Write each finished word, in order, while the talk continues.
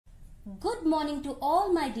Good morning to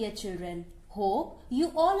all my dear children. Hope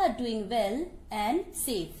you all are doing well and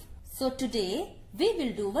safe. So today we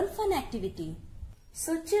will do one fun activity.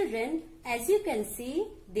 So children, as you can see,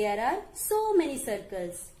 there are so many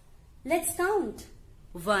circles. Let's count.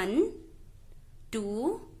 1,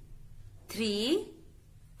 2, 3,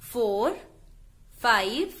 4,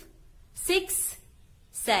 5, 6,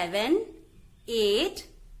 7, 8,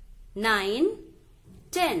 9,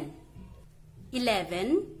 10,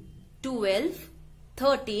 11, 12,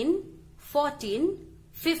 13, 14,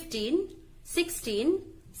 15, 16,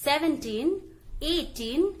 17,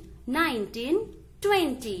 18, 19,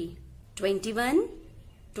 20, 21,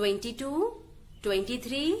 22,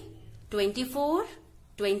 23, 24,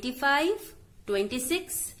 25,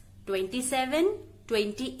 26, 27,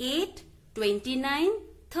 28, 29,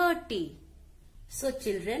 30. So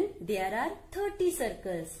children, there are 30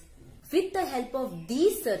 circles. With the help of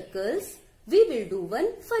these circles, we will do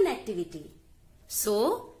one fun activity.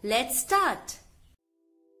 So let's start.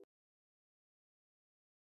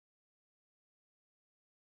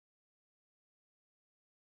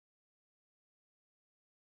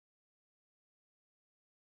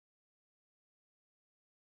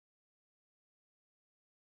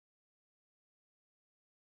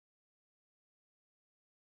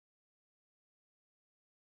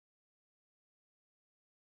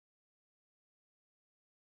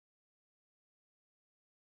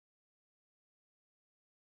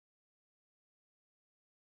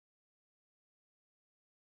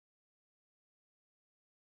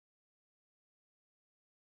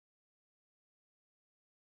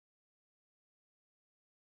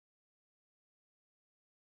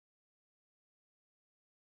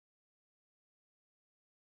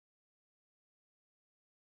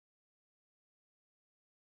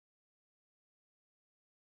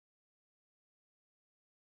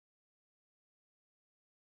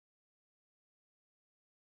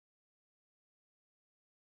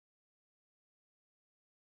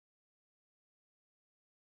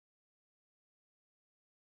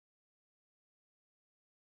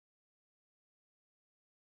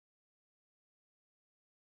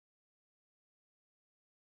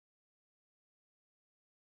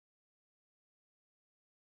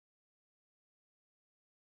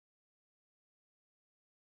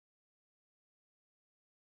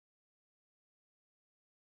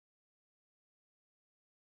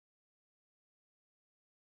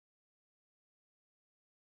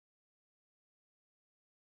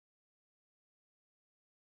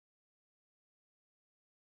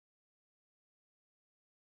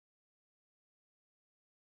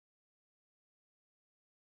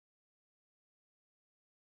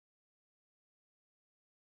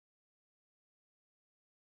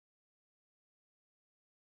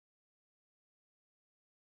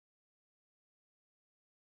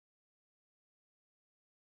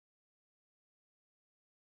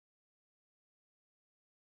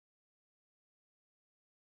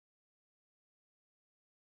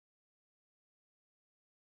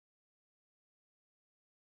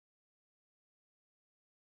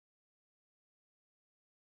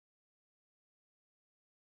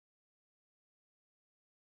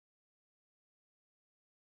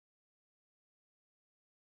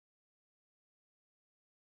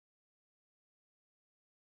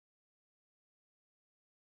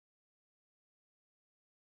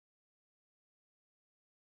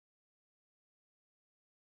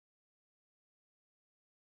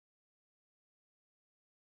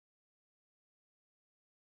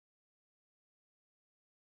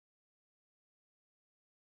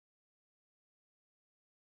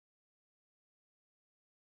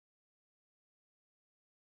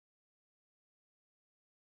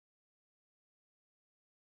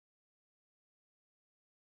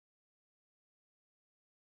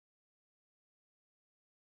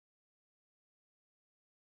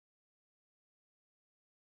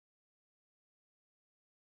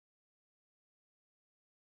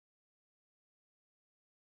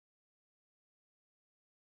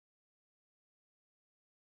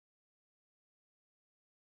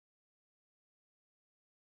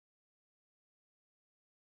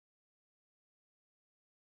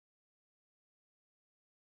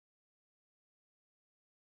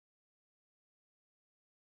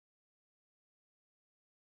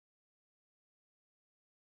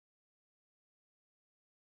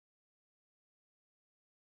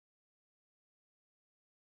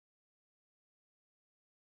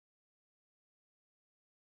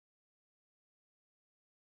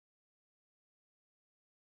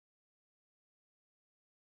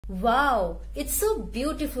 Wow, it's so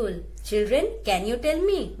beautiful. Children, can you tell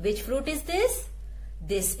me which fruit is this?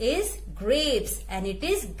 This is grapes and it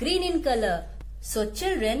is green in color. So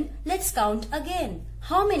children, let's count again.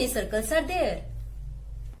 How many circles are there?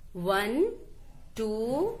 1,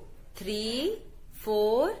 2, 3,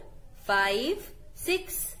 4, 5,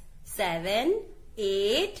 6, 7,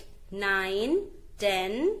 8, 9,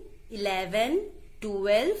 10, 11,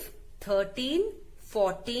 12, 13,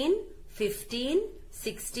 14, 15,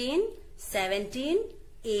 16, 17,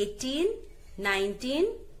 18, 19,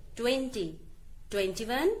 20,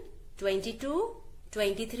 21, 22,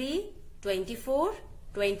 23, 24,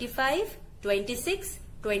 25, 26,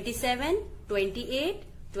 27, 28,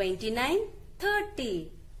 29,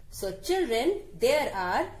 30. So children, there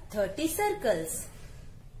are 30 circles.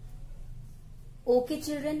 Okay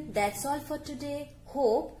children, that's all for today.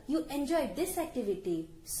 Hope you enjoyed this activity.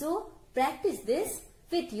 So practice this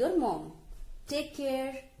with your mom. Take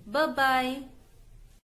care. Bye-bye.